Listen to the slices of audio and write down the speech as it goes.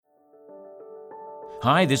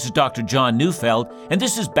Hi, this is Dr. John Neufeld, and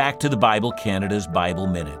this is Back to the Bible Canada's Bible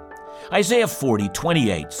Minute. Isaiah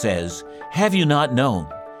 40:28 says, "Have you not known?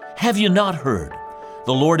 Have you not heard?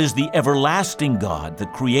 The Lord is the everlasting God, the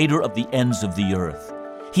creator of the ends of the earth.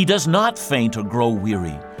 He does not faint or grow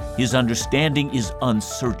weary. His understanding is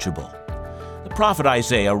unsearchable." The prophet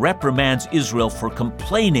Isaiah reprimands Israel for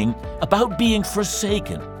complaining about being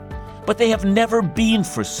forsaken. But they have never been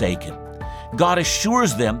forsaken. God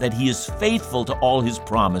assures them that He is faithful to all His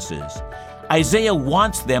promises. Isaiah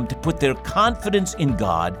wants them to put their confidence in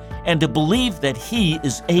God and to believe that He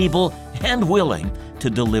is able and willing to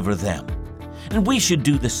deliver them. And we should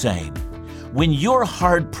do the same. When you're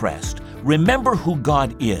hard-pressed, remember who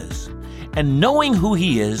God is. And knowing who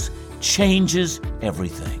He is changes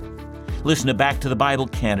everything. Listen to Back to the Bible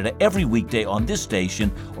Canada every weekday on this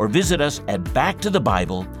station or visit us at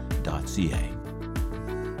backtothebible.ca.